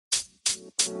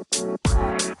Welcome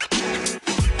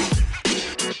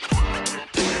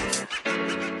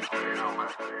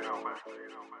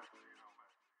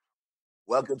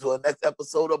to the next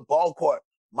episode of Ball Court.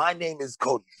 My name is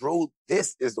Coach Drew.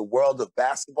 This is the world of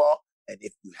basketball. And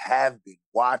if you have been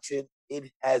watching,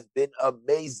 it has been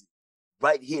amazing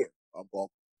right here on Ball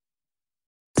Court.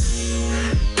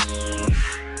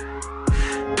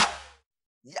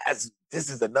 Yes, this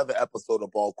is another episode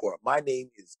of Ball Court. My name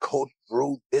is Coach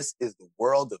Drew. This is the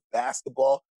world of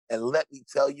basketball. And let me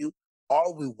tell you,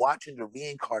 are we watching the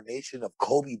reincarnation of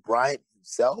Kobe Bryant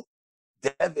himself?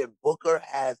 Devin Booker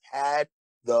has had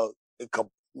the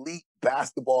complete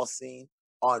basketball scene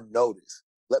on notice.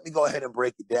 Let me go ahead and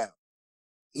break it down.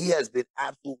 He has been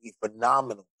absolutely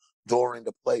phenomenal during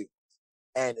the playoffs.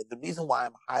 And the reason why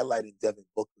I'm highlighting Devin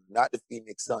Booker, not the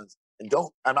Phoenix Suns, and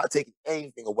I'm not taking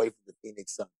anything away from the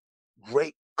Phoenix Suns.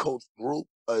 Great coach group.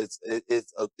 It's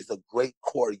a great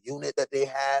core unit that they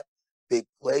have. They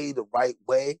play the right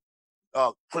way.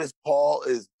 Chris Paul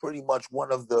is pretty much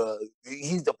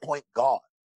he's the point guard.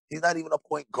 He's not even a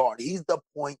point guard. He's the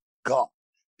point guard.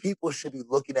 People should be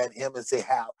looking at him and say,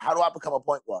 how do I become a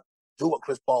point guard? Do what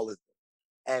Chris Paul is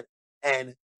doing.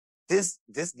 And this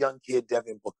young kid,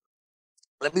 Devin Booker,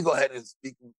 let me go ahead and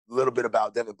speak a little bit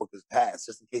about Devin Booker's past,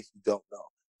 just in case you don't know.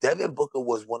 Devin Booker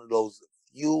was one of those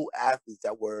few athletes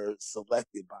that were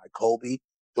selected by Kobe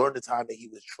during the time that he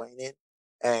was training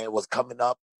and was coming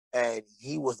up. And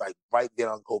he was like right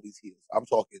there on Kobe's heels. I'm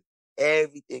talking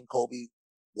everything Kobe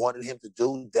wanted him to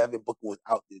do, Devin Booker was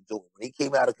out there doing. When he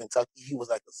came out of Kentucky, he was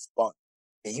like a sponge.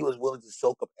 And he was willing to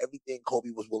soak up everything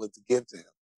Kobe was willing to give to him.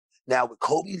 Now, with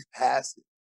Kobe's passing,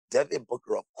 Devin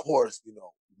Booker, of course, we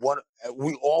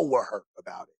all were hurt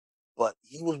about it. But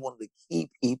he was one of the key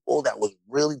people that was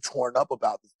really torn up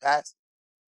about this passing.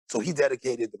 So he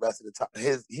dedicated the rest of the time.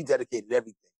 He dedicated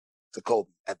everything to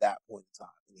Kobe at that point in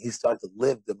time. And he started to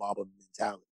live the Mamba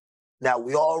mentality. Now,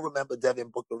 we all remember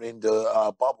Devin Booker in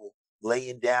the bubble,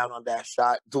 laying down on that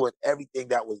shot, doing everything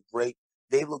that was great.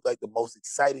 They looked like the most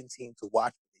exciting team to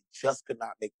watch, but they just could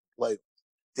not make the playoffs.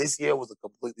 This year was a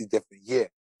completely different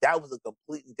year. That was a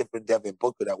completely different Devin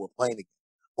Booker that we're playing against.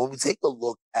 When we take a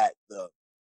look at the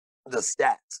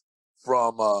stats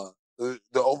from the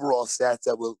overall stats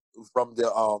that were from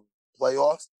the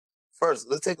playoffs, first,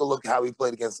 let's take a look at how he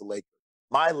played against the Lakers.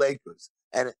 My Lakers,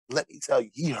 and let me tell you,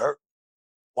 he hurt.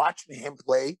 Watching him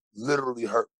play literally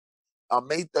hurt. On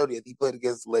May 30th, he played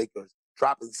against the Lakers,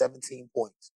 dropping 17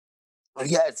 points.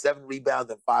 He had 7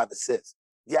 rebounds and 5 assists.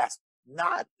 Yes,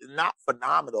 not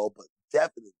phenomenal, but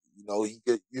definitely,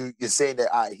 you're saying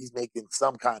that he's making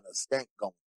some kind of stank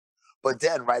going. But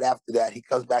then right after that, he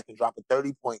comes back and drops a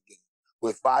 30-point game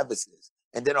with 5 assists,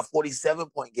 and then a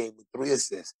 47-point game with 3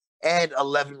 assists and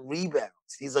 11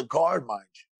 rebounds. He's a guard, mind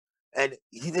you. And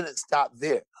he didn't stop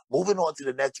there. Moving on to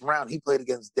the next round, he played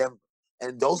against Denver.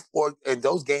 And those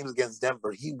games against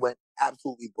Denver, he went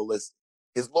absolutely ballistic.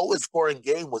 His lowest scoring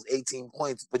game was 18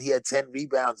 points, but he had 10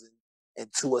 rebounds and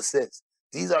 2 assists.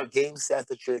 These are game stats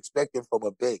that you're expecting from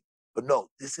a big. But no,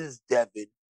 this is Devin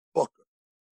Booker.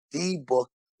 D-Book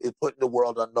is putting the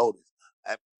world on notice.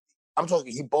 I'm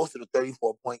talking, he boasted a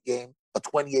 34-point game, a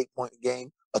 28-point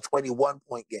game, a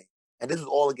 21-point game. And this was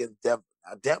all against Denver.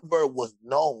 Now, Denver was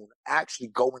known actually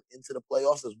going into the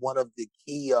playoffs as one of the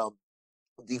key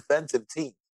defensive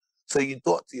teams. So you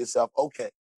thought to yourself, okay,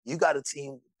 you got a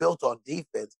team built on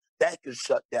defense that could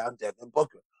shut down Devin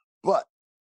Booker. But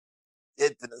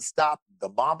it didn't stop. The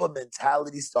Mamba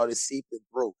mentality started seeping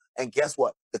through. And guess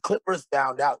what? The Clippers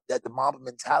found out that the Mamba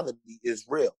mentality is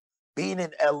real. Being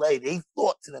in LA, they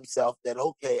thought to themselves that,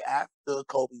 okay, after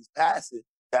Kobe's passing,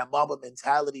 that Mamba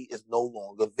mentality is no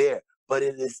longer there. But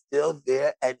it is still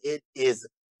there, and it is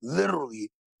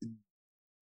literally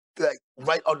like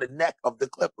right on the neck of the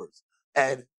Clippers.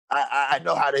 And I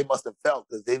know how they must have felt,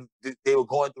 because they were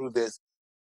going through this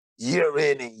year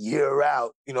in and year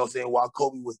out, while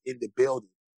Kobe was in the building.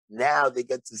 Now they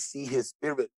get to see his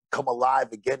spirit come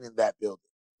alive again in that building.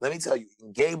 Let me tell you,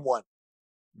 in game 1,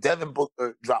 Devin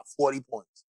Booker dropped 40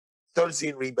 points,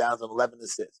 13 rebounds, and 11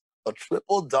 assists. A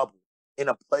triple-double in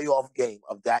a playoff game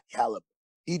of that caliber.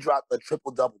 He dropped a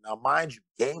triple-double. Now, mind you,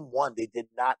 game 1, they did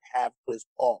not have Chris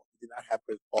Paul. He did not have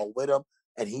Chris Paul with him,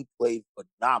 and he played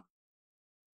phenomenal.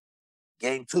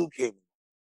 Game 2 came.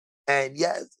 And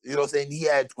yes, he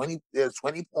had 20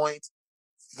 points,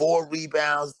 4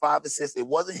 rebounds, 5 assists. It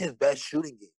wasn't his best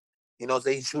shooting game.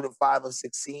 He's shooting 5 of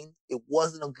 16. It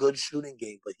wasn't a good shooting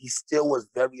game, but he still was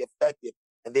very effective.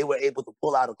 And they were able to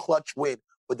pull out a clutch win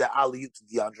with the alley-oop to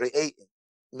DeAndre Ayton,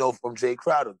 from Jay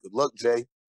Crowder. Good luck, Jay.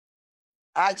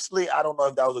 Actually, I don't know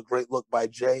if that was a great look by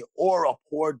Jay or a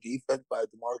poor defense by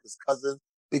DeMarcus Cousins,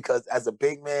 because as a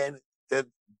big man that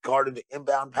guarded the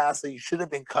inbound passer, you should have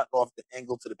been cutting off the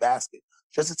angle to the basket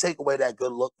just to take away that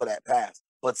good look for that pass.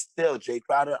 But still, Jay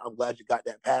Crowder, I'm glad you got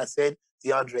that pass in.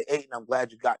 DeAndre Ayton, I'm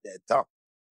glad you got that dunk.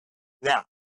 Now,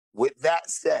 with that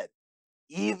said,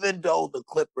 even though the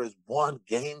Clippers won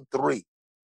game 3,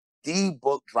 D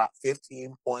Book dropped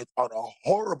 15 points on a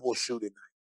horrible shooting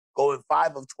night, going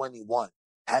 5 of 21,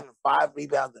 having 5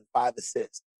 rebounds and 5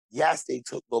 assists. Yes, they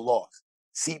took the loss.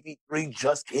 CP3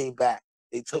 just came back.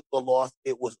 They took the loss.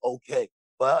 It was okay.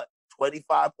 But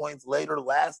 25 points later,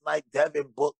 last night, Devin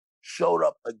Book showed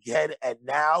up again, and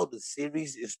now the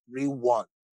series is 3-1.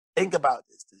 Think about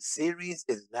this. The series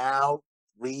is now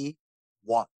 3-1.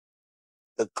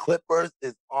 The Clippers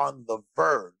is on the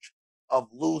verge of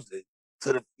losing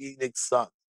to the Phoenix Suns.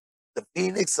 The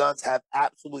Phoenix Suns have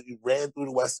absolutely ran through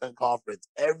the Western Conference.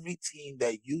 Every team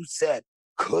that you said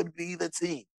could be the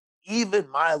team, even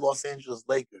my Los Angeles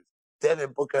Lakers,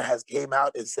 Devin Booker has came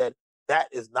out and said, that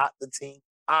is not the team.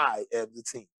 I am the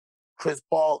team. Chris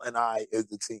Paul and I is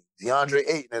the team. DeAndre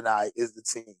Ayton and I is the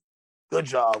team. Good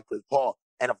job, Chris Paul.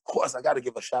 And of course, I got to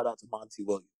give a shout out to Monty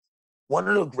Williams. One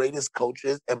of the greatest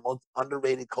coaches and most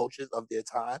underrated coaches of their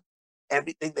time.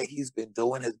 Everything that he's been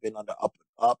doing has been on the up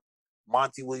and up.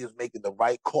 Monty Williams making the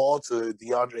right call to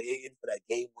DeAndre Ayton for that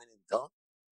game-winning dunk.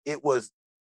 It was,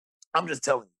 I'm just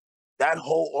telling you, that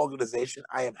whole organization,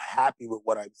 I am happy with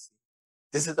what I'm seeing.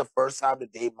 This is the first time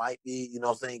that they might be,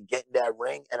 getting that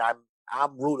ring, and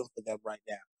I'm rooting for them right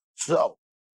now. So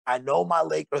I know my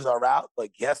Lakers are out,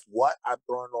 but guess what? I'm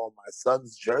throwing on my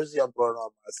son's jersey, I'm throwing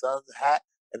on my son's hat,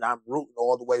 and I'm rooting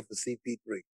all the way for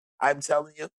CP3. I'm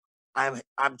telling you,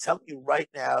 I'm telling you right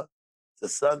now, the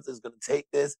Suns is going to take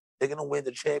this. They're going to win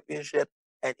the championship,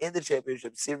 and in the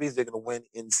championship series, they're going to win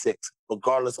in 6,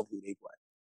 regardless of who they play.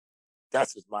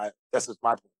 That's just my point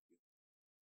of view.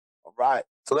 All right.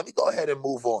 So let me go ahead and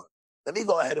move on. Let me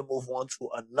go ahead and move on to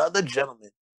another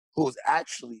gentleman who's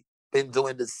actually been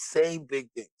doing the same big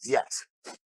things. Yes.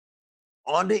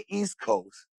 On the East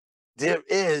Coast, there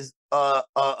is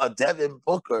a Devin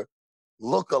Booker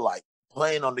lookalike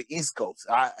playing on the East Coast.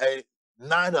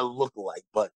 Not a lookalike,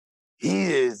 but he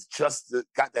is just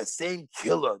got that same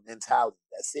killer mentality,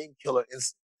 that same killer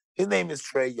instinct. His name is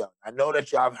Trae Young. I know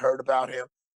that y'all have heard about him.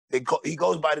 He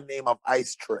goes by the name of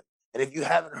Ice Trae. And if you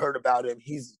haven't heard about him,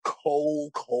 he's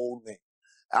cold, cold man.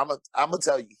 I'm gonna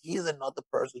tell you, he's another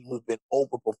person who's been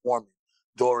overperforming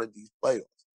during these playoffs,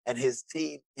 and his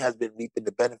team has been reaping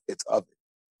the benefits of it.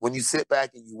 When you sit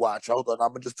back and you watch, hold on,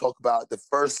 I'm gonna just talk about the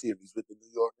first series with the New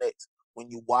York Knicks. When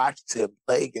you watched him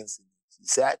play against the Knicks, you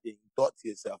sat there and you thought to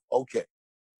yourself, okay,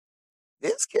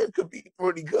 this kid could be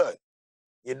pretty good.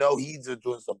 He's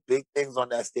doing some big things on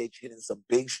that stage, hitting some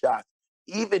big shots,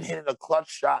 even hitting a clutch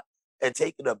shot and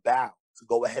taking a bow to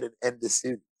go ahead and end the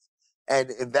series. And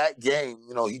in that game,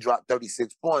 he dropped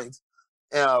 36 points,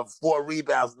 4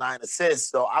 rebounds, 9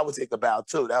 assists. So I would take a bow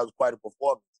too. That was quite a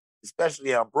performance,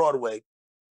 especially on Broadway.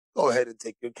 Go ahead and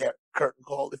take your curtain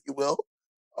call, if you will.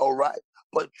 All right.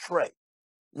 But Trae,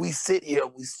 we sit here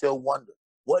and we still wonder,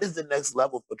 what is the next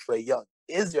level for Trae Young?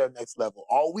 Is there a next level?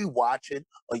 Are we watching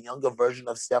a younger version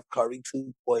of Steph Curry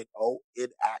 2.0 in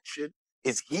action?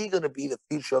 Is he going to be the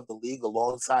future of the league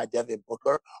alongside Devin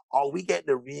Booker? Are we getting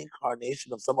the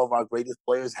reincarnation of some of our greatest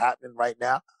players happening right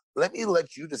now? Let me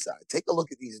let you decide. Take a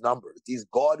look at these numbers, these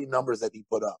gaudy numbers that he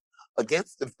put up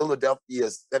against the Philadelphia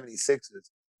 76ers,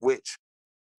 which,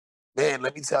 man,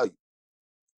 let me tell you,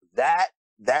 that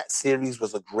series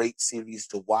was a great series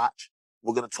to watch.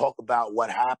 We're going to talk about what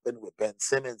happened with Ben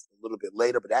Simmons a little bit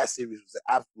later, but that series was an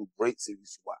absolute great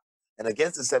series to watch. And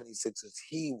against the 76ers,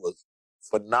 he was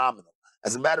phenomenal.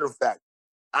 As a matter of fact,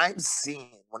 I'm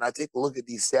seeing, when I take a look at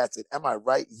these stats, and am I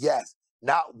right? Yes.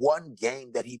 Not one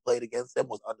game that he played against them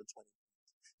was under 20 points.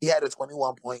 He had a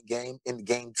 21-point game in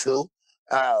game 2,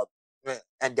 uh,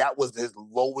 and that was his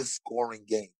lowest scoring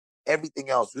game.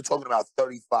 Everything else, we're talking about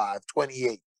 35,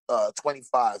 28,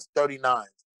 25s, 39s,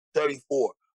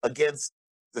 34 against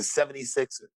the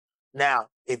 76ers. Now,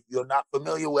 if you're not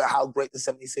familiar with how great the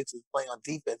 76ers play on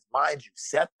defense, mind you,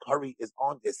 Seth Curry is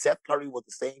on this. Seth Curry was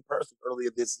the same person earlier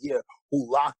this year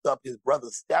who locked up his brother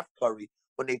Steph Curry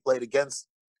when they played against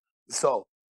him. So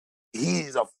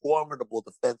he's a formidable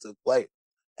defensive player.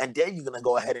 And then you're going to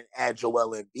go ahead and add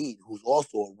Joel Embiid, who's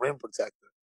also a rim protector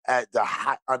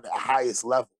on the highest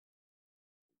level.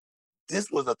 This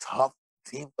was a tough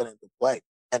team for them to play.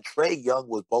 And Trae Young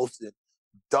was boasting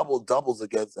double-doubles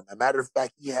against them. As a matter of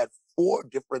fact, he had 4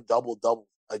 different double-doubles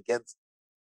against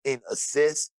in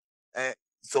assists. And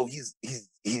so he's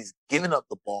giving up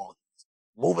the ball. He's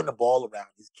moving the ball around.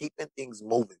 He's keeping things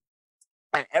moving.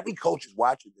 And every coach is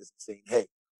watching this and saying, hey,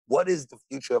 what is the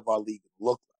future of our league going to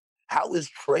look like? How is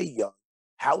Trae Young,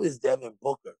 how is Devin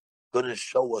Booker going to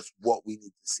show us what we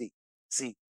need to see?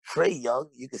 See, Trae Young,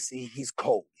 you can see he's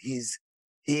cold. He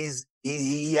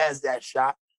has that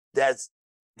shot that's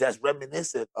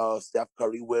reminiscent of Steph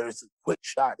Curry, where it's a quick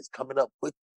shot. It's coming up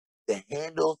quick. The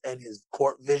handles and his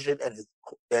court vision and his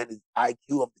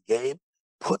IQ of the game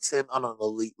puts him on an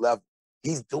elite level.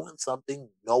 He's doing something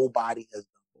nobody has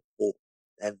done before,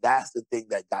 and that's the thing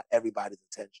that got everybody's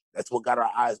attention. That's what got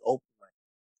our eyes open. Right?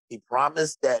 He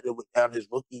promised that on his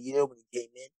rookie year when he came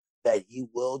in that he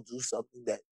will do something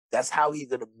that's how he's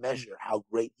going to measure how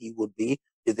great he would be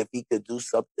is if he could do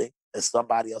something that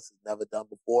somebody else has never done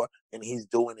before, and he's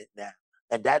doing it now.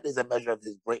 And that is a measure of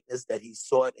his greatness that he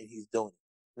saw it and he's doing it.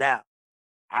 Now,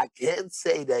 I can't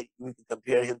say that we can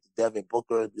compare him to Devin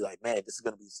Booker and be like, man, this is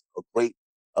going to be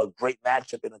a great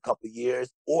matchup in a couple of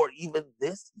years, or even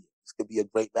this year. This could be a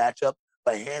great matchup.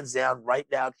 But hands down, right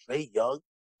now, Trae Young,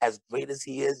 as great as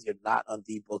he is, you're not on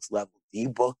D Book's level. D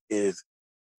Book he's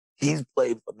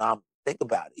played phenomenal. Think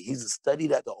about it. He's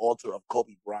studied at the altar of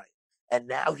Kobe Bryant. And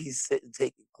now he's sitting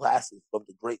taking classes from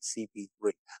the great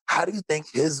CP3. How do you think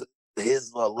his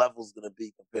level is going to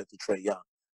be compared to Trae Young?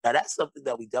 Now, that's something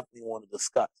that we definitely want to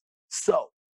discuss.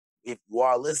 So, if you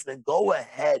are listening, go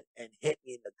ahead and hit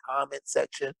me in the comment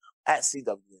section at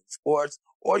CWN Sports,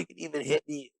 or you can even hit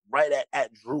me right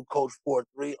at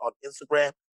DrewCoach43 on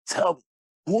Instagram. Tell me,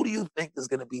 who do you think is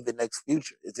going to be the next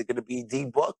future? Is it going to be D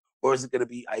Book or is it going to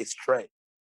be Ice Trae?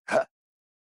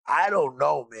 I don't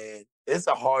know, man. It's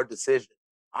a hard decision.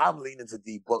 I'm leaning to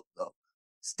D Book, though.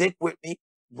 Stick with me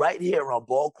right here on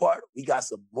Ball Court. We got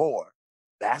some more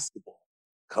basketball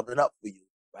coming up for you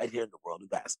right here in the world of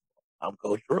basketball. I'm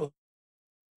Coach Drew.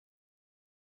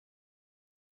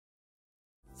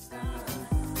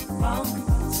 Won't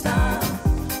stop,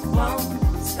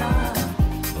 won't stop,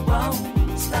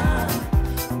 won't stop,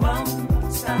 won't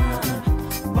stop,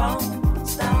 won't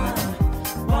stop,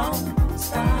 won't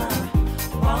stop,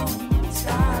 won't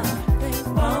stop,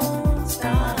 won't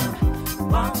stop,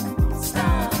 won't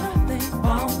stop,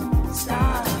 won't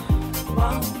stop,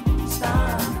 won't stop,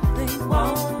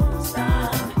 won't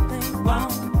stop,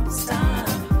 won't stop,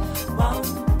 won't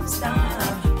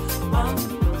stop,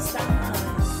 won't stop.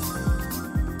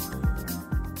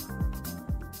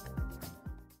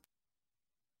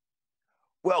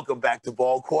 Welcome back to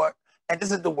Ball Court, and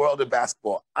this is the world of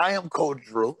basketball. I am Coach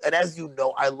Drew, and as you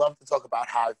know, I love to talk about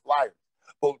high flyers.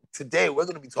 But today, we're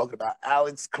going to be talking about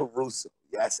Alex Caruso.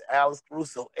 Yes, Alex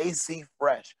Caruso, AC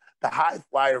Fresh, the high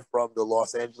flyer from the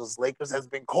Los Angeles Lakers, has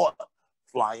been caught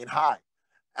flying high.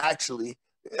 Actually,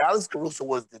 Alex Caruso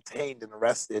was detained and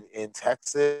arrested in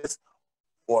Texas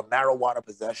for marijuana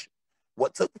possession.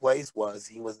 What took place was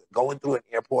he was going through an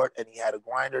airport and he had a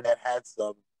grinder that had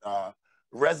some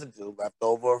residue left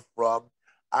over from,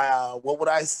 what would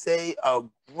I say, a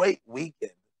great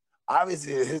weekend.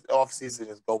 Obviously, his offseason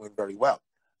is going very well.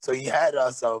 So he had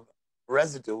some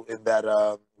residue in that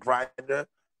grinder,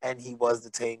 and he was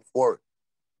detained for it.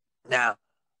 Now,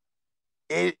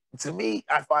 to me,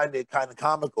 I find it kind of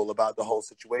comical about the whole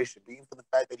situation, being for the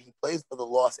fact that he plays for the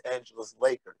Los Angeles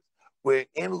Lakers, where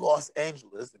in Los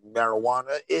Angeles,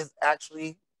 marijuana is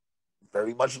actually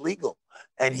very much legal.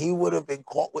 And he would have been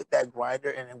caught with that grinder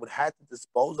and would have to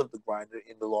dispose of the grinder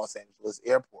in the Los Angeles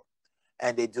airport.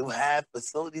 And they do have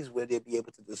facilities where they'd be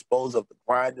able to dispose of the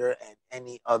grinder and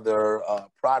any other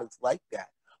products like that.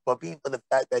 But being for the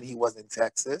fact that he was in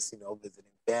Texas,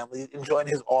 visiting family, enjoying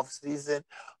his off season,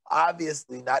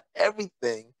 obviously not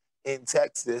everything in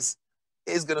Texas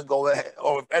is going to go ahead,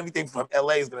 or everything from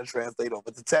LA is going to translate over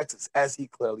to Texas, as he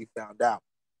clearly found out.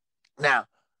 Now,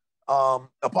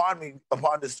 upon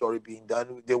this story being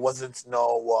done, there wasn't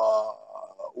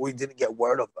we didn't get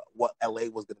word of what LA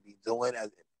was going to be doing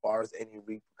as far as any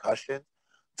repercussions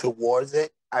towards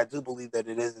it. I do believe that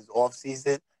it is his off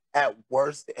season. At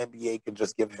worst, the NBA can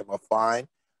just give him a fine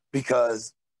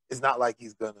because it's not like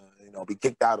he's gonna, be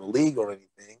kicked out of the league or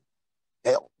anything.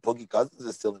 Hell, Boogie Cousins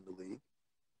is still in the league.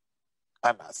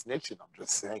 I'm not snitching. I'm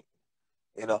just saying,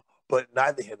 But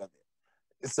neither here nor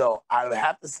there. So I would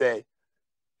have to say,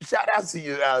 shout out to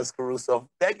you, Alex Caruso.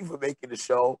 Thank you for making the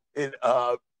show in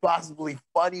a possibly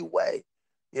funny way.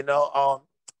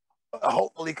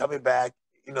 Hopefully coming back,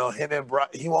 him and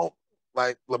he won't,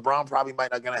 like, LeBron probably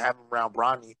might not going to have him around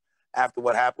Bronny after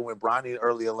what happened with Bronny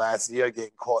earlier last year,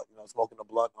 getting caught, smoking a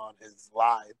blunt on his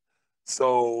live.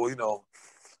 So,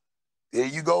 there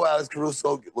you go, Alex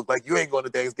Caruso. Look like you ain't going to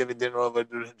Thanksgiving dinner over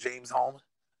to James' home.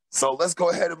 So let's go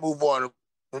ahead and move on.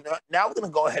 Now we're going to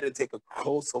go ahead and take a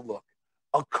closer look,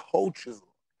 a coach's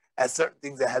look at certain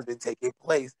things that has been taking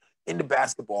place in the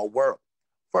basketball world.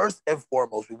 First and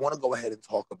foremost, we want to go ahead and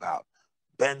talk about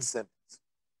Ben Simmons.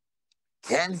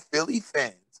 Can Philly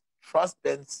fans trust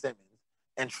Ben Simmons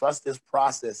and trust his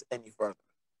process any further?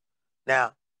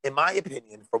 Now, in my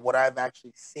opinion, from what I've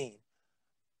actually seen,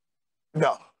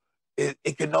 no,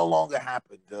 it can no longer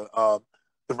happen. The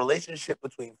relationship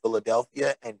between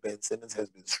Philadelphia and Ben Simmons has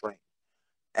been strained,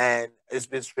 and it's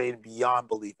been strained beyond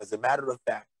belief. As a matter of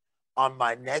fact, on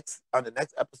the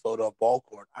next episode of Ball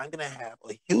Court, I'm gonna have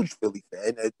a huge Philly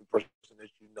fan, the person that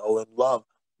you know and love.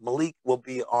 Malik will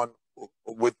be on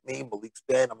with me. Malik's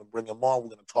fan. I'm gonna bring him on. We're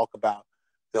gonna talk about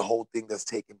the whole thing that's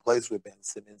taking place with Ben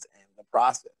Simmons and the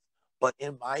process. But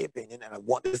in my opinion, and I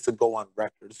want this to go on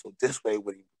record, so this way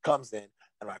when he comes in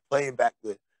and I play him back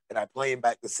the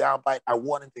soundbite, I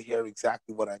want him to hear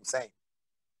exactly what I'm saying.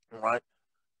 All right.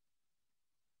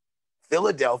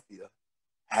 Philadelphia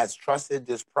has trusted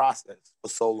this process for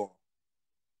so long.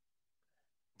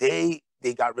 They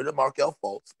got rid of Markelle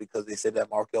Fultz because they said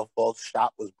that Markelle Fultz's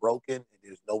shot was broken and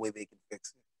there's no way they can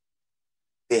fix it.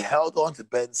 They held on to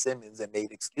Ben Simmons and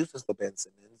made excuses for Ben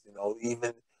Simmons,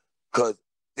 even because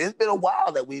it's been a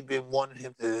while that we've been wanting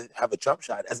him to have a jump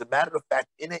shot. As a matter of fact,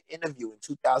 in an interview in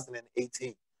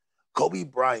 2018, Kobe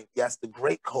Bryant, yes, the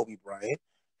great Kobe Bryant,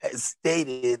 has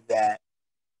stated that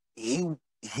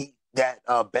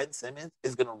Ben Simmons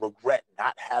is going to regret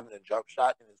not having a jump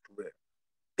shot in his career.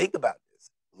 Think about this.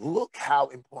 Look how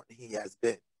important he has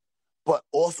been, but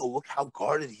also look how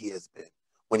guarded he has been.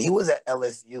 When he was at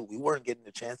LSU, we weren't getting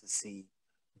a chance to see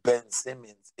Ben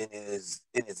Simmons in his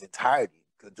entirety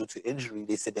because due to injury.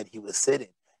 They said that he was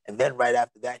sitting, and then right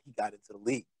after that, he got into the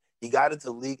league. He got into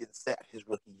the league and set his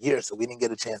rookie year, so we didn't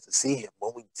get a chance to see him.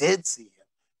 When we did see him,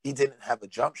 he didn't have a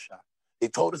jump shot. They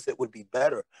told us it would be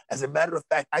better. As a matter of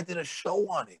fact, I did a show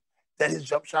on it that his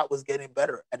jump shot was getting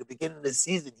better. At the beginning of the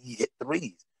season, he hit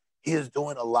threes. He is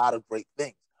doing a lot of great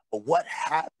things. But what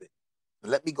happened?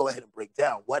 Let me go ahead and break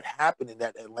down what happened in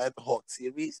that Atlanta Hawks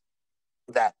series.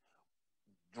 That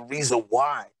the reason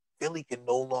why Philly can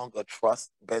no longer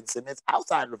trust Ben Simmons,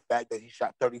 outside of the fact that he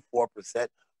shot 34%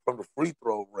 from the free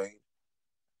throw range.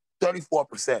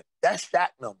 34%. That's Shaq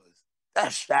numbers.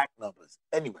 That's Shaq numbers.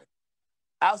 Anyway,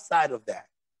 outside of that,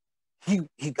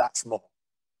 he got small.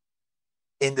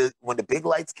 When the big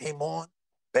lights came on,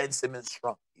 Ben Simmons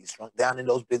shrunk. He shrunk down in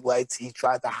those big lights. He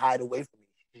tried to hide away from me.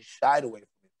 He shied away from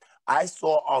me. I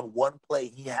saw on one play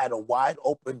he had a wide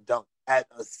open dunk at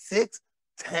a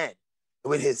 6'10".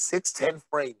 With his 6'10"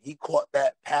 frame, he caught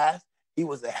that pass. He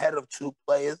was ahead of two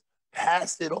players,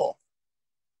 passed it off.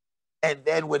 And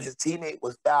then when his teammate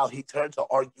was fouled, he turned to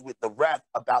argue with the ref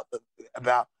about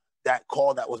that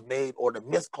call that was made or the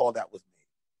missed call that was made.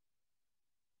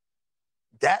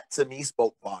 That to me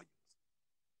spoke volumes.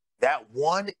 That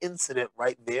one incident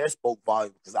right there spoke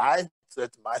volumes because I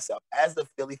said to myself, as a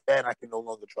Philly fan, I can no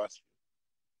longer trust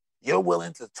you. You're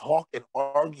willing to talk and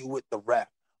argue with the ref,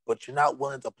 but you're not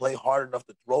willing to play hard enough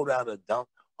to throw down a dunk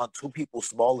on two people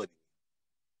smaller than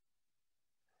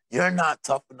you. You're not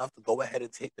tough enough to go ahead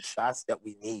and take the shots that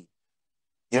we need.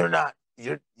 You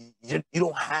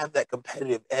don't have that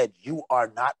competitive edge. You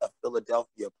are not a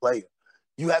Philadelphia player.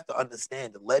 You have to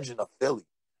understand the legend of Philly.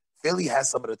 Philly has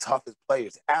some of the toughest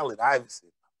players. Allen Iverson,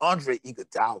 Andre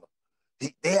Iguodala.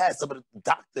 They had some of the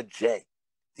Dr. J.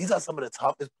 These are some of the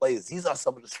toughest players. These are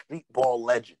some of the street ball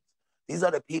legends. These are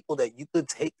the people that you could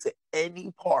take to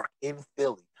any park in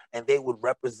Philly, and they would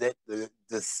represent the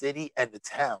city and the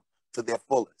town to their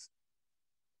fullest.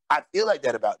 I feel like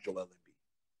that about Joel Embiid.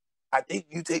 I think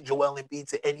you take Joel Embiid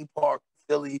to any park,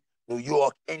 Philly, New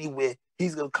York, anywhere,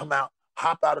 he's going to come out,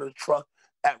 hop out of the truck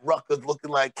at Rutgers looking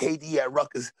like KD at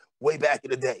Rutgers way back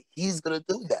in the day. He's going to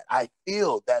do that. I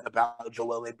feel that about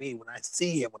Joel Embiid when I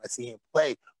see him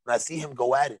play, when I see him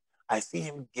go at it. I see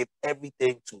him give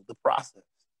everything to the process.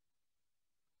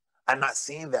 I'm not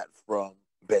seeing that from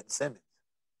Ben Simmons.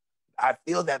 I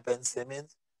feel that Ben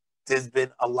Simmons, there's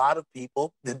been a lot of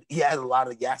people, he has a lot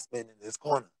of yes men in his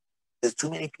corner. There's too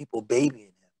many people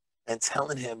babying him and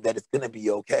telling him that it's going to be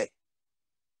okay.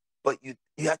 But you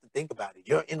have to think about it.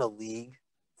 You're in a league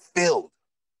filled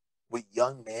with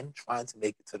young men trying to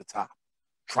make it to the top,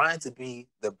 trying to be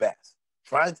the best,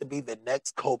 trying to be the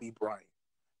next Kobe Bryant.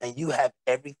 And you have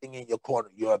everything in your corner.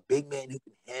 You're a big man who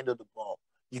can handle the ball.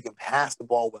 You can pass the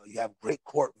ball well. You have great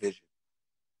court vision.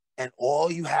 And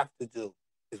all you have to do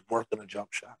is work on a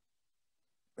jump shot.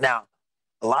 Now,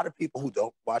 a lot of people who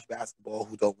don't watch basketball,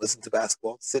 who don't listen to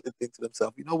basketball, sit and think to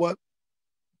themselves, you know what?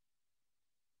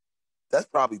 That's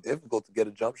probably difficult to get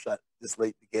a jump shot this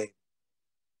late in the game.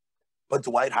 But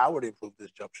Dwight Howard improved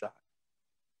his jump shot.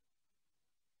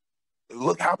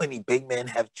 Look how many big men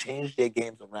have changed their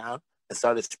games around and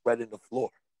started spreading the floor.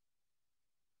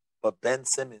 But Ben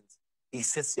Simmons, he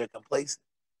sits there complacent.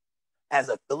 As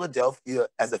a Philadelphia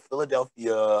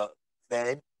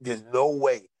fan, there's no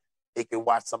way they can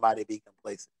watch somebody be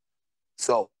complacent.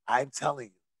 So I'm telling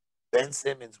you, Ben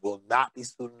Simmons will not be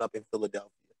suiting up in Philadelphia.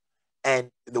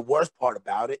 And the worst part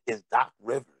about it is Doc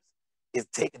Rivers is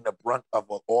taking the brunt of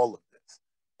all of this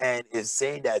and is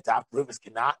saying that Doc Rivers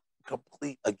cannot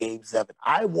complete a game 7.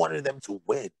 I wanted them to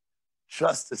win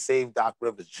just to save Doc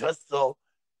Rivers, just so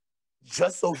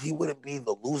he wouldn't be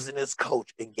the losingest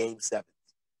coach in game 7,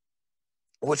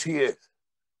 which he is.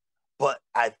 But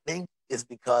I think it's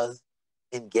because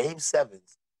in game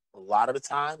 7s, a lot of the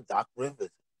time, Doc Rivers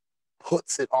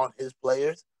puts it on his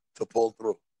players to pull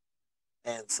through.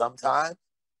 And sometimes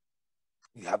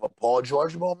you have a Paul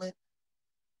George moment,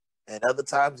 and other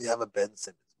times you have a Ben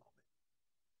Simmons moment.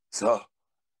 So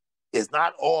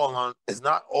not all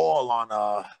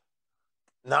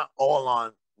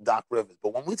on Doc Rivers.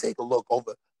 But when we take a look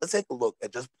over, let's take a look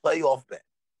at just playoff Ben.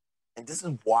 And this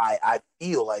is why I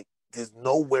feel like there's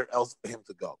nowhere else for him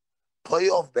to go.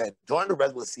 Playoff Ben, during the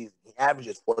regular season, he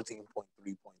averages 14.3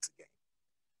 points a game.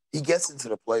 He gets into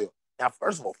the playoff. Now,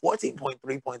 first of all,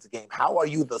 14.3 points a game. How are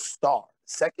you the star,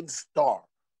 second star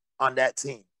on that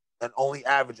team, and only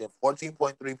averaging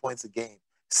 14.3 points a game,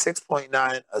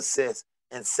 6.9 assists,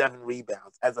 and 7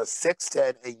 rebounds as a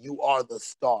 6'10", and you are the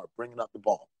star bringing up the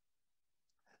ball?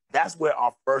 That's where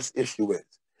our first issue is.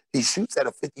 He shoots at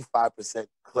a 55%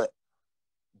 clip.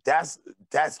 That's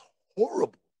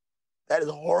horrible. That is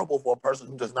horrible for a person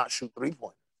who does not shoot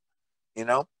three-pointers, you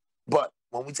know? But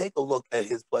when we take a look at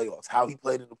his playoffs, how he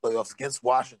played in the playoffs against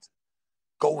Washington,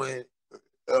 going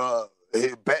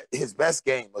his best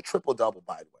game, a triple-double,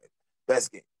 by the way,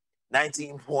 best game,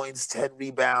 19 points, 10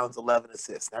 rebounds, 11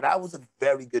 assists. Now, that was a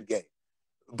very good game.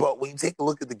 But when you take a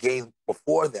look at the game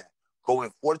before that,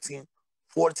 going 14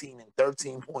 and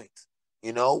 13 points,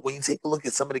 you know, when you take a look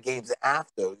at some of the games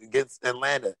after against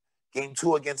Atlanta, game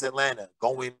 2 against Atlanta,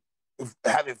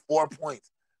 having 4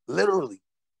 points, literally,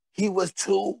 he was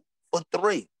 2 for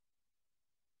 3.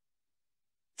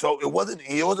 So he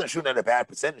wasn't shooting at a bad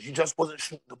percentage. He just wasn't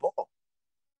shooting the ball.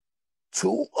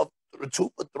 2 for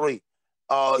 3.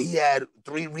 He had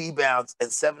 3 rebounds and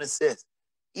 7 assists.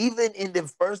 Even in the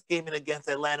first game against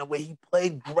Atlanta, where he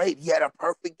played great, he had a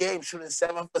perfect game, shooting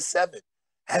 7 for 7,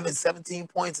 having 17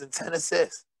 points and 10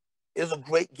 assists. It was a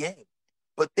great game.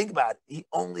 But think about it. He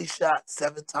only shot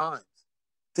 7 times.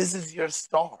 This is your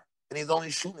star, and he's only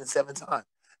shooting 7 times.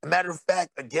 As a matter of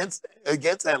fact, against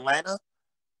Atlanta,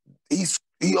 he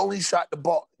only shot the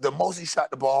ball. The most he shot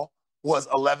the ball was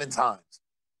 11 times.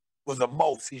 Was the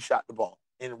most he shot the ball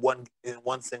in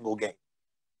one single game.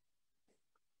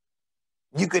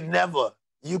 You could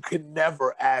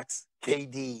never ask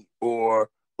KD or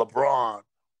LeBron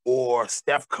or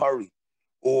Steph Curry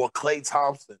or Klay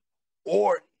Thompson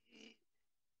or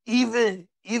even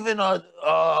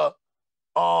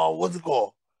what's it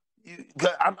called?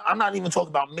 I'm not even talking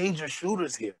about major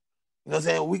shooters here. You know what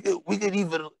I'm saying? You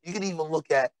could even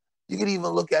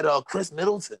look at Chris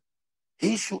Middleton.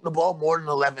 He's shooting the ball more than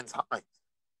 11 times.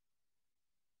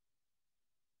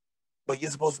 But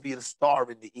you're supposed to be the star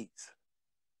in the East.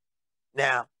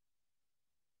 Now,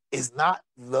 it's not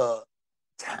the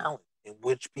talent in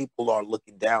which people are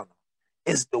looking down on.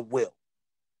 It's the will.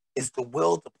 It's the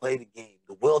will to play the game,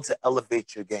 the will to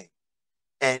elevate your game.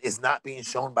 And it's not being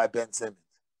shown by Ben Simmons.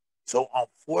 So,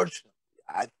 unfortunately,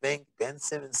 I think Ben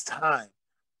Simmons' time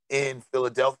in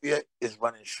Philadelphia is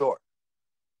running short.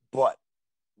 But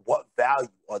what value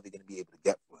are they going to be able to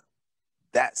get for him?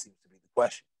 That seems to be the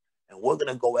question. And we're going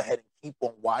to go ahead and keep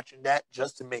on watching that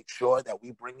just to make sure that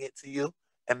we bring it to you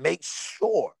and make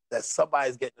sure that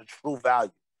somebody's getting a true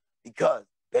value. Because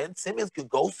Ben Simmons could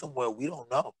go somewhere we don't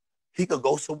know. He could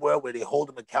go somewhere where they hold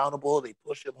him accountable, they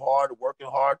push him hard, working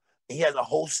hard, and he has a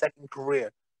whole second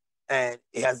career, and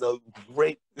he has a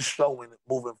great showing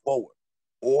moving forward.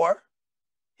 Or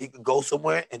he could go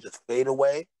somewhere and just fade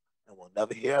away, and we'll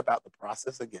never hear about the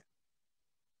process again.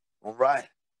 All right.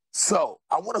 So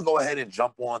I want to go ahead and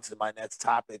jump on to my next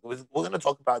topic. We're going to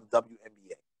talk about the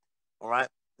WNBA. All right.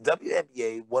 The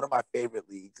WNBA, one of my favorite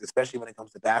leagues, especially when it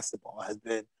comes to basketball, has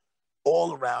been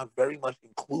all around very much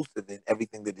inclusive in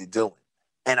everything that they're doing.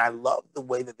 And I love the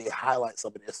way that they highlight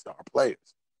some of their star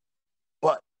players.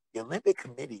 But the Olympic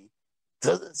Committee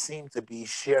doesn't seem to be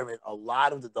sharing a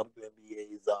lot of the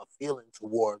WNBA's feeling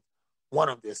towards one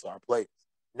of their star players.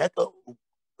 Nneka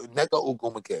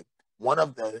Ogwumike, one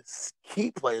of the key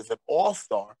players, an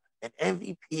all-star, an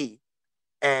MVP,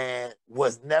 and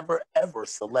was never, ever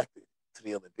selected to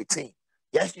the Olympic team.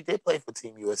 Yes, you did play for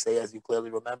Team USA, as you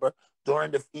clearly remember, during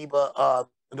the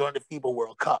FIBA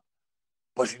World Cup.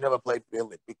 but she never played for the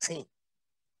Olympic team.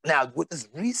 Now, with the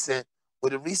recent,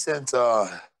 with, with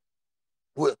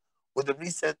the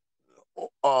recent,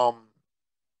 um,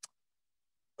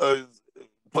 uh,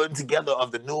 putting together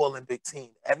of the new Olympic team,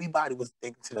 everybody was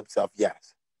thinking to themselves,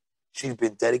 yes, she's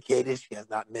been dedicated. She has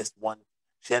not missed one.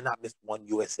 She has not missed one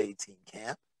USA team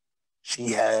camp.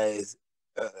 She has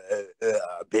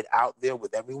been out there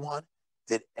with everyone,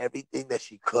 did everything that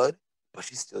she could, but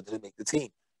she still didn't make the team.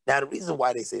 Now, the reason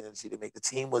why they say that she didn't make the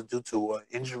team was due to an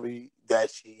injury that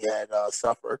she had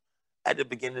suffered at the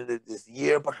beginning of this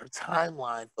year, but her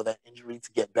timeline for that injury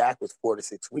to get back was 4 to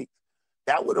 6 weeks.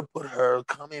 That would have put her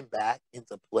coming back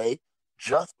into play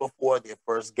just before their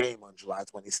first game on July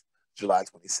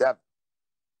 27th.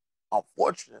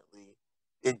 Unfortunately,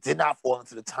 it did not fall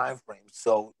into the time frame,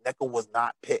 so Nneka was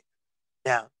not picked.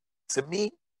 Now, to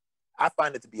me, I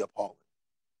find it to be appalling.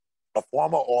 A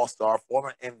former All Star,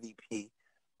 former MVP,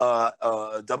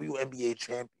 WNBA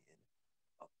champion,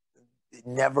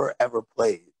 never ever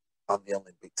played on the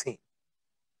Olympic team.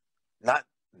 Not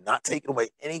not taking away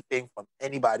anything from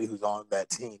anybody who's on that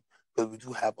team, because we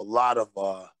do have a lot of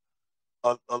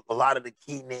the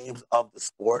key names of the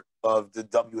sport of the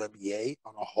WNBA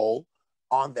on a whole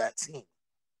on that team.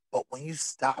 But when you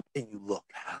stop and you look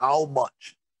how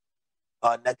much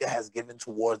Nneka has given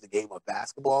towards the game of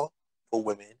basketball for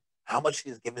women, how much she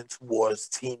has given towards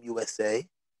Team USA,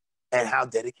 and how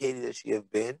dedicated that she has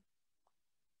been,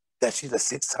 that she's a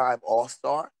six-time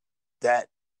All-Star, that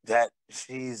that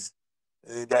she's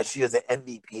that she is an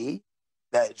MVP,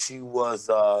 that she was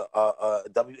a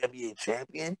WNBA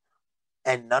champion,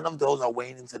 and none of those are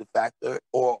weighing into the factor,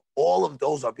 or all of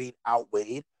those are being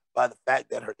outweighed by the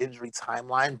fact that her injury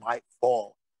timeline might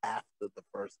fall after the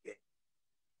first game.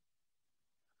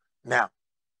 Now,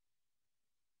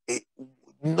 it,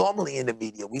 normally in the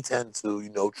media, we tend to,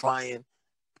 try and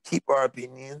keep our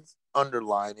opinions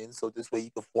underlining so this way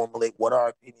you can formulate what our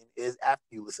opinion is after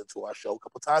you listen to our show a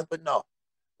couple times. But no,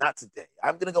 not today.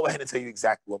 I'm going to go ahead and tell you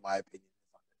exactly what my opinion is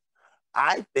on this.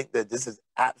 I think that this is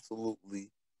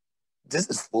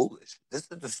foolish. This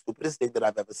is the stupidest thing that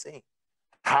I've ever seen.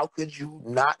 How could you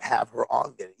not have her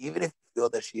on there? Even if you feel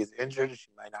that she is injured,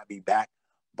 she might not be back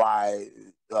by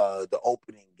the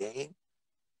opening game,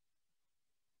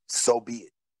 so be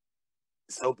it.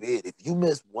 So be it. If you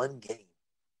miss one game,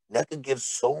 Nneka gives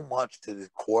so much to the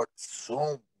court,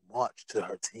 so much to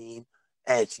her team,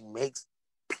 and she makes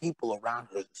people around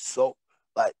her so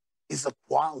like it's a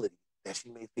quality that she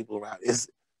makes people around.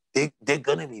 They're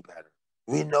gonna be better.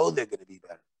 We know they're gonna be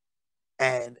better.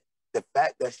 And the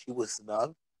fact that she was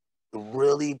snubbed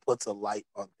really puts a light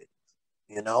on things.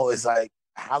 It's like,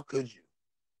 how could you?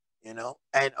 And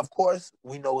of course,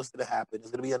 we know what's going to happen. It's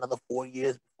going to be another 4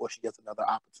 years before she gets another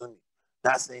opportunity.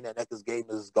 Not saying that Nneka's game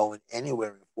is going anywhere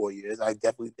in 4 years. I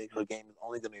definitely think her game is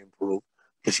only going to improve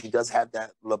because she does have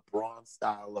that LeBron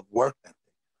style of work ethic.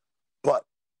 But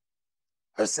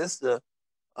her sister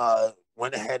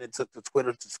went ahead and took to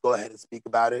Twitter to go ahead and speak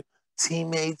about it.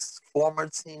 Teammates, former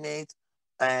teammates,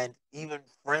 and even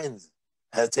friends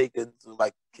has taken to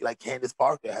like Candace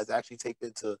Parker has actually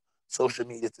taken to social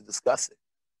media to discuss it.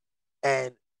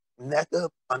 And Nneka,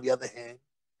 on the other hand,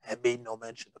 had made no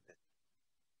mention of it.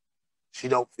 She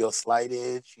don't feel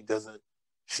slighted. She doesn't.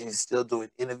 She's still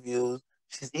doing interviews.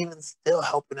 She's even still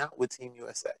helping out with Team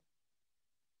USA.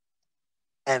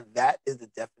 And that is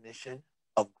the definition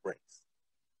of grace.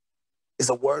 It's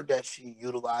a word that she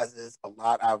utilizes a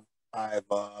lot. I've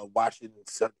watched it in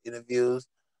certain interviews.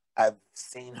 I've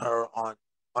seen her on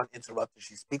Uninterrupted.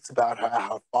 She speaks about how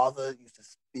her father used to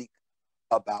speak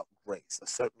about grace, a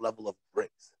certain level of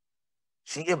grace.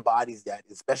 She embodies that,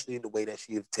 especially in the way that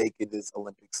she has taken this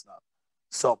Olympic snub.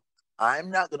 So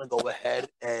I'm not going to go ahead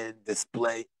and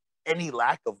display any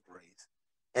lack of grace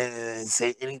and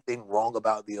say anything wrong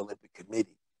about the Olympic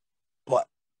Committee. But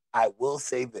I will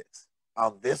say this.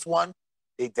 On this one,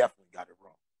 they definitely got it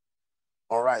wrong.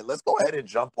 All right, let's go ahead and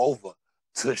jump over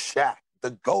to Shaq,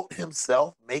 the GOAT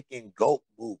himself, making GOAT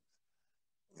moves.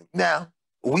 Now,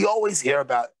 we always hear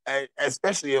about,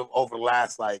 especially over the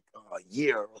last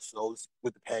year or so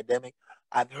with the pandemic,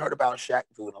 I've heard about Shaq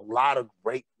doing a lot of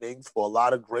great things for a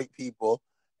lot of great people,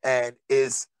 and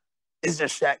it's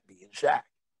just Shaq being Shaq.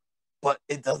 But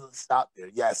it doesn't stop there.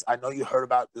 Yes, I know you heard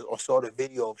about or saw the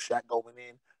video of Shaq going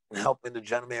in and helping the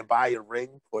gentleman buy a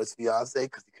ring for his fiance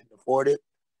because he couldn't afford it,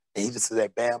 and he just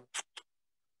said, "Bam,"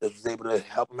 that was able to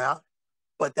help him out.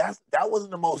 But that wasn't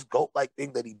the most goat like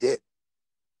thing that he did.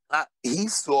 He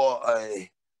saw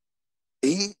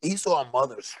he saw a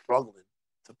mother struggling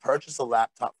to purchase a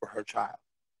laptop for her child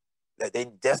that they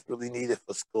desperately needed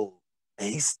for school, and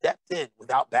he stepped in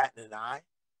without batting an eye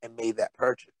and made that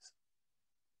purchase.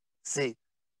 See,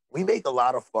 we make a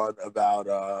lot of fun about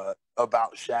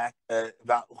Shaq,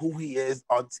 about who he is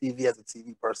on TV as a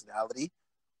TV personality,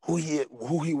 who he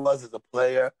was as a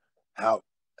player, how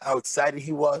how excited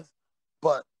he was.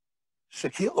 But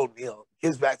Shaquille O'Neal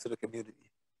gives back to the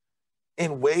community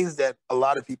in ways that a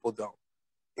lot of people don't.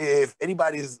 If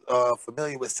anybody's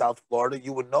familiar with South Florida,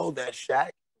 you would know that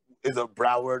Shaq is a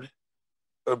Broward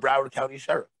County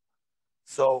sheriff.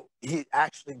 So he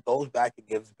actually goes back and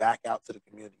gives back out to the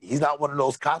community. He's not one of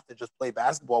those cops that just play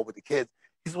basketball with the kids.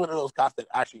 He's one of those cops that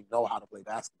actually know how to play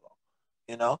basketball.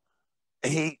 You know,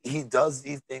 and he does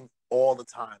these things all the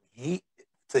time. He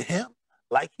to him,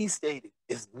 like he stated,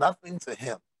 is nothing to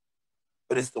him,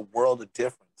 but it's the world of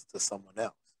difference to someone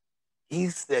else. He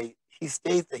states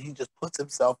that he just puts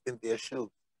himself in their shoes.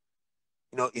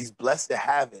 You know, he's blessed to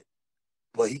have it,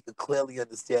 but he could clearly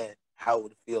understand how it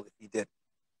would feel if he didn't.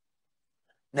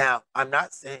 Now, I'm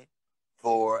not saying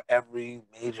for every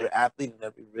major athlete and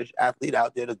every rich athlete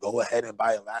out there to go ahead and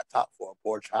buy a laptop for a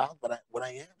poor child, but what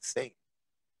I am saying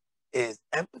is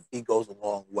empathy goes a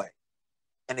long way.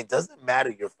 And it doesn't matter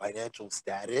your financial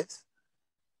status,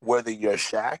 whether you're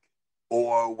Shaq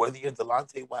or whether you're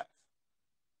Delonte West.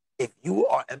 If you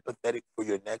are empathetic for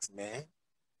your next man,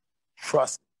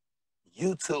 trust me,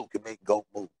 you too can make GOAT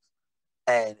moves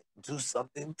and do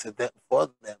something to them for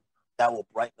them that will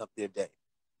brighten up their day.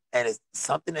 And it's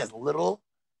something as little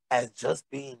as just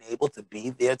being able to be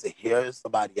there to hear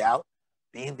somebody out,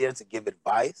 being there to give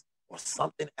advice, or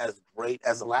something as great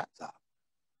as a laptop.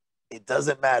 It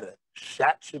doesn't matter.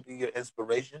 Shaq should be your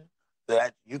inspiration so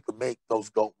that you can make those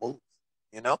GOAT moves,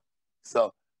 you know?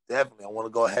 So definitely, I want to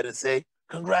go ahead and say,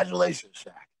 congratulations,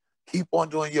 Shaq. Keep on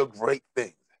doing your great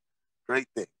things. Great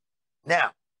thing.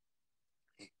 Now,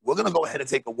 we're going to go ahead and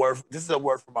take a word. This is a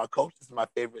word from our coach. This is my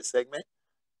favorite segment.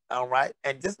 All right.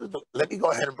 And let me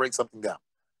go ahead and break something down.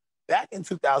 Back in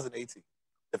 2018,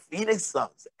 the Phoenix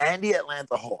Suns and the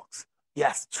Atlanta Hawks,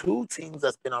 yes, two teams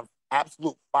that's been on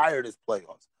absolute fire this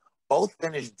playoffs, both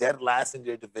finished dead last in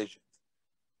their divisions.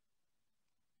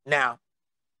 Now,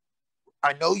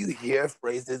 I know you hear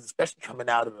phrases, especially coming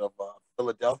out of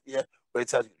Philadelphia, where it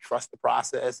tells you to trust the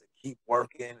process and keep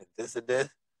working and this and this,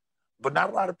 but not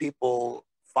a lot of people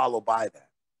follow by that.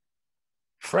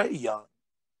 Trae Young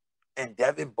and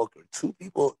Devin Booker, two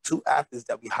athletes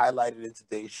that we highlighted in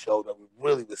today's show that we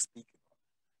really were speaking on.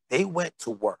 They went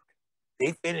to work.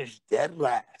 They finished dead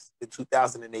last in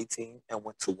 2018 and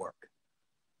went to work.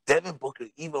 Devin Booker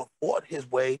even fought his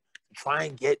way to try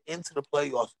and get into the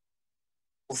playoffs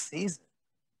season.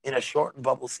 In a shortened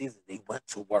bubble season, they went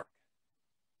to work.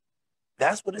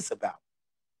 That's what it's about.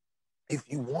 If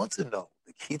you want to know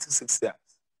the key to success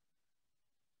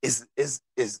is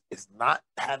not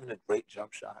having a great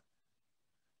jump shot,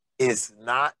 is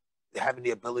not having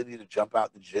the ability to jump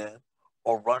out the gym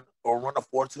or run a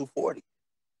 4.240.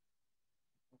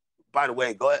 By the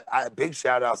way, go ahead. Big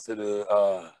shout outs to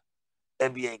the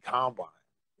NBA Combine.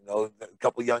 You know, a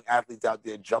couple young athletes out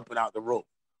there jumping out the rope.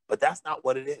 But that's not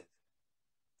what it is.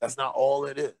 That's not all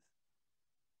it is.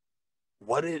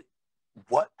 What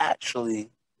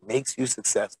actually makes you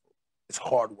successful is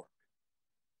hard work.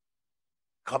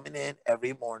 Coming in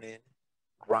every morning,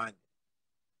 grinding,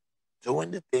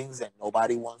 doing the things that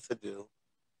nobody wants to do,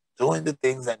 doing the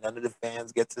things that none of the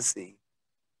fans get to see,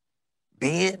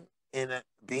 being in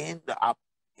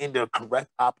the correct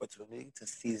opportunity to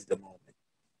seize the moment.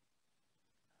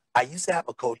 I used to have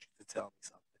a coach to tell me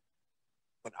something.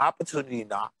 When opportunity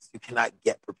knocks, you cannot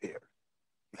get prepared.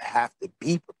 You have to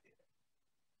be prepared.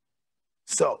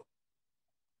 So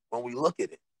when we look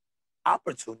at it,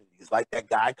 opportunities like that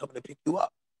guy coming to pick you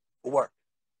up for work.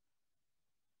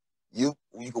 You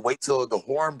can wait till the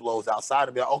horn blows outside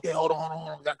and be like, okay, hold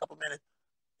on, we got a couple minutes,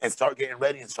 and start getting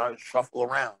ready and start to shuffle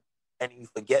around. And you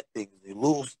forget things, you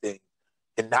lose things,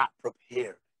 and not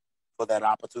prepared for that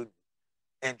opportunity.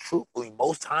 And truthfully,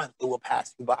 most times it will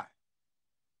pass you by.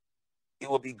 It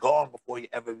will be gone before you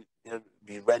ever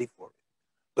be ready for it.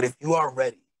 But if you are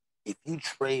ready, if you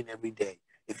train every day,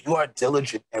 if you are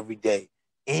diligent every day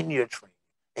in your training,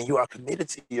 and you are committed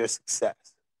to your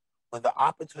success, when the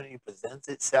opportunity presents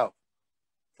itself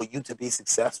for you to be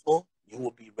successful, you will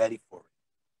be ready for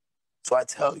it. So I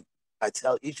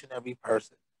tell each and every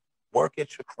person, work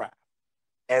at your craft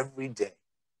every day.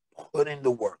 Put in the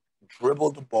work,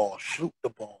 dribble the ball, shoot the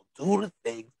ball, do the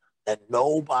things that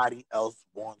nobody else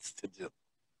wants to do.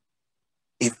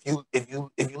 If you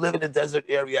live in a desert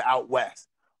area out west,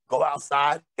 go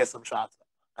outside, get some shots up.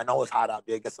 I know it's hot out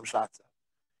there, get some shots up.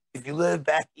 If you live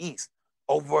back east,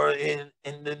 over in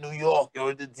the New York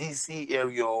or the DC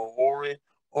area or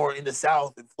in the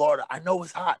South in Florida, I know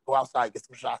it's hot. Go outside, get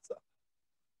some shots up.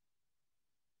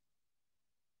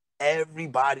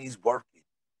 Everybody's working.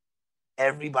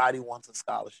 Everybody wants a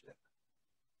scholarship.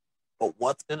 But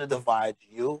what's going to divide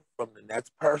you from the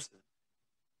next person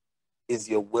is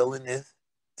your willingness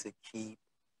to keep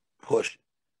pushing.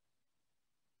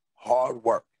 Hard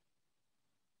work.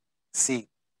 See,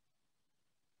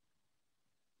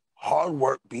 hard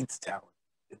work beats talent,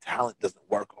 and talent doesn't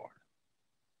work hard.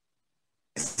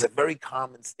 It's a very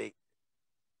common statement.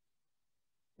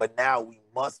 But now we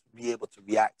must be able to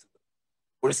react to it.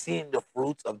 We're seeing the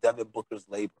fruits of Devin Booker's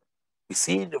labor. We're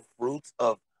seeing the fruits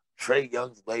of Trae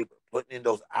Young's labor, putting in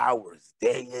those hours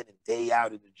day in and day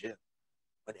out in the gym.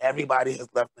 When everybody has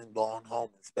left and gone home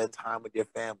and spent time with their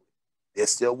family, they're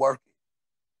still working.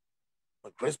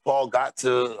 When Chris Paul got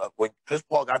to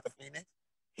Phoenix,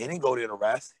 he didn't go there to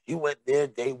rest. He went there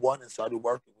day one and started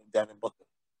working with Devin Booker.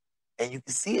 And you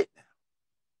can see it now.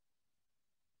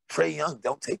 Trae Young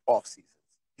don't take off seasons.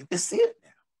 You can see it now.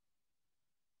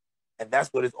 And that's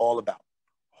what it's all about.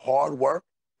 Hard work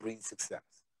breeds success.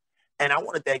 And I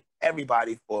want to thank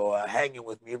everybody for hanging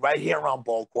with me right here on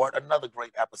Ball Court. Another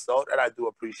great episode, and I do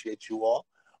appreciate you all.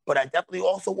 But I definitely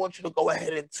also want you to go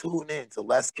ahead and tune in to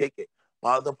Let's Kick It,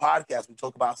 my other podcast. We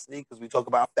talk about sneakers, we talk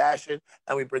about fashion,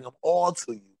 and we bring them all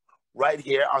to you right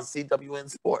here on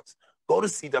CWN Sports. Go to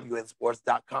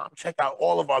CWNsports.com. Check out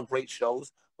all of our great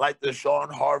shows like the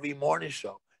Sean Harvey Morning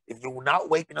Show. If you're not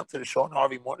waking up to the Sean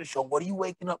Harvey Morning Show, what are you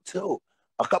waking up to?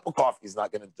 A cup of coffee is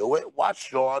not going to do it. Watch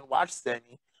Sean, watch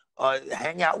Senny,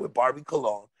 hang out with Barbie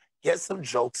Cologne, get some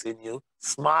jokes in you,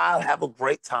 smile, have a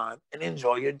great time, and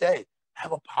enjoy your day.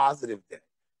 Have a positive day,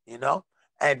 you know?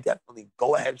 And definitely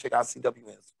go ahead and check out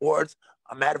CWN Sports.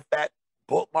 A matter of fact,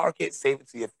 bookmark it, save it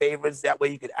to your favorites. That way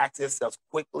you can access us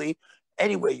quickly.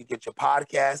 Anywhere you get your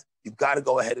podcast, you got to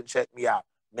go ahead and check me out.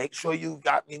 Make sure you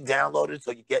got me downloaded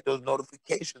so you get those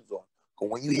notifications on.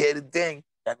 Because when you hear the ding,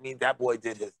 that means that boy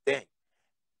did his thing.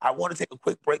 I want to take a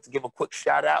quick break to give a quick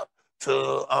shout out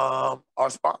to our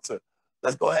sponsor.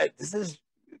 Let's go ahead. This is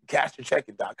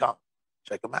CashToChecking.com.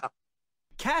 Check them out.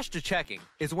 Cash to Checking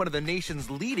is one of the nation's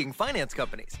leading finance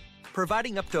companies,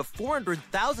 providing up to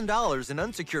 $400,000 in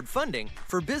unsecured funding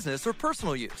for business or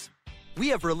personal use. We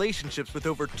have relationships with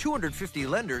over 250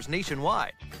 lenders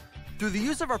nationwide. Through the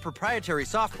use of our proprietary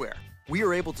software, we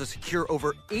are able to secure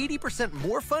over 80%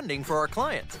 more funding for our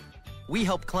clients. We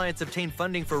help clients obtain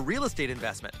funding for real estate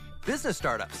investment, business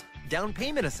startups, down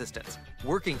payment assistance,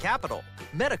 working capital,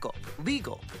 medical,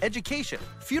 legal, education,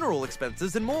 funeral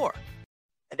expenses, and more.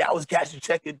 And that was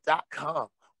CashToChecking.com.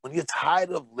 When you're tired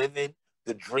of living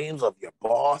the dreams of your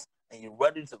boss and you're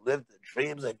ready to live the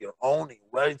dreams of your own and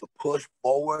you're ready to push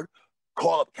forward,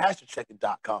 call up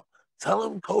CashToChecking.com. Tell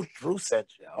them Coach Drew sent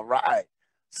you, all right?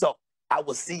 So I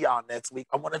will see y'all next week.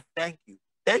 I want to thank you.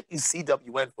 Thank you,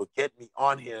 CWN, for getting me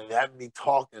on here and having me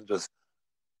talk and just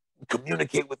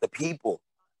communicate with the people.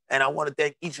 And I want to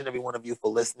thank each and every one of you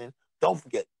for listening. Don't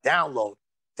forget, download,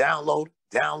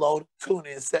 tune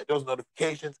in, set those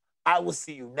notifications. I will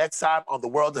see you next time on the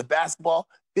World of Basketball.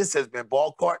 This has been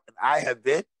Ball Court, and I have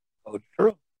been Coach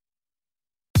Drew.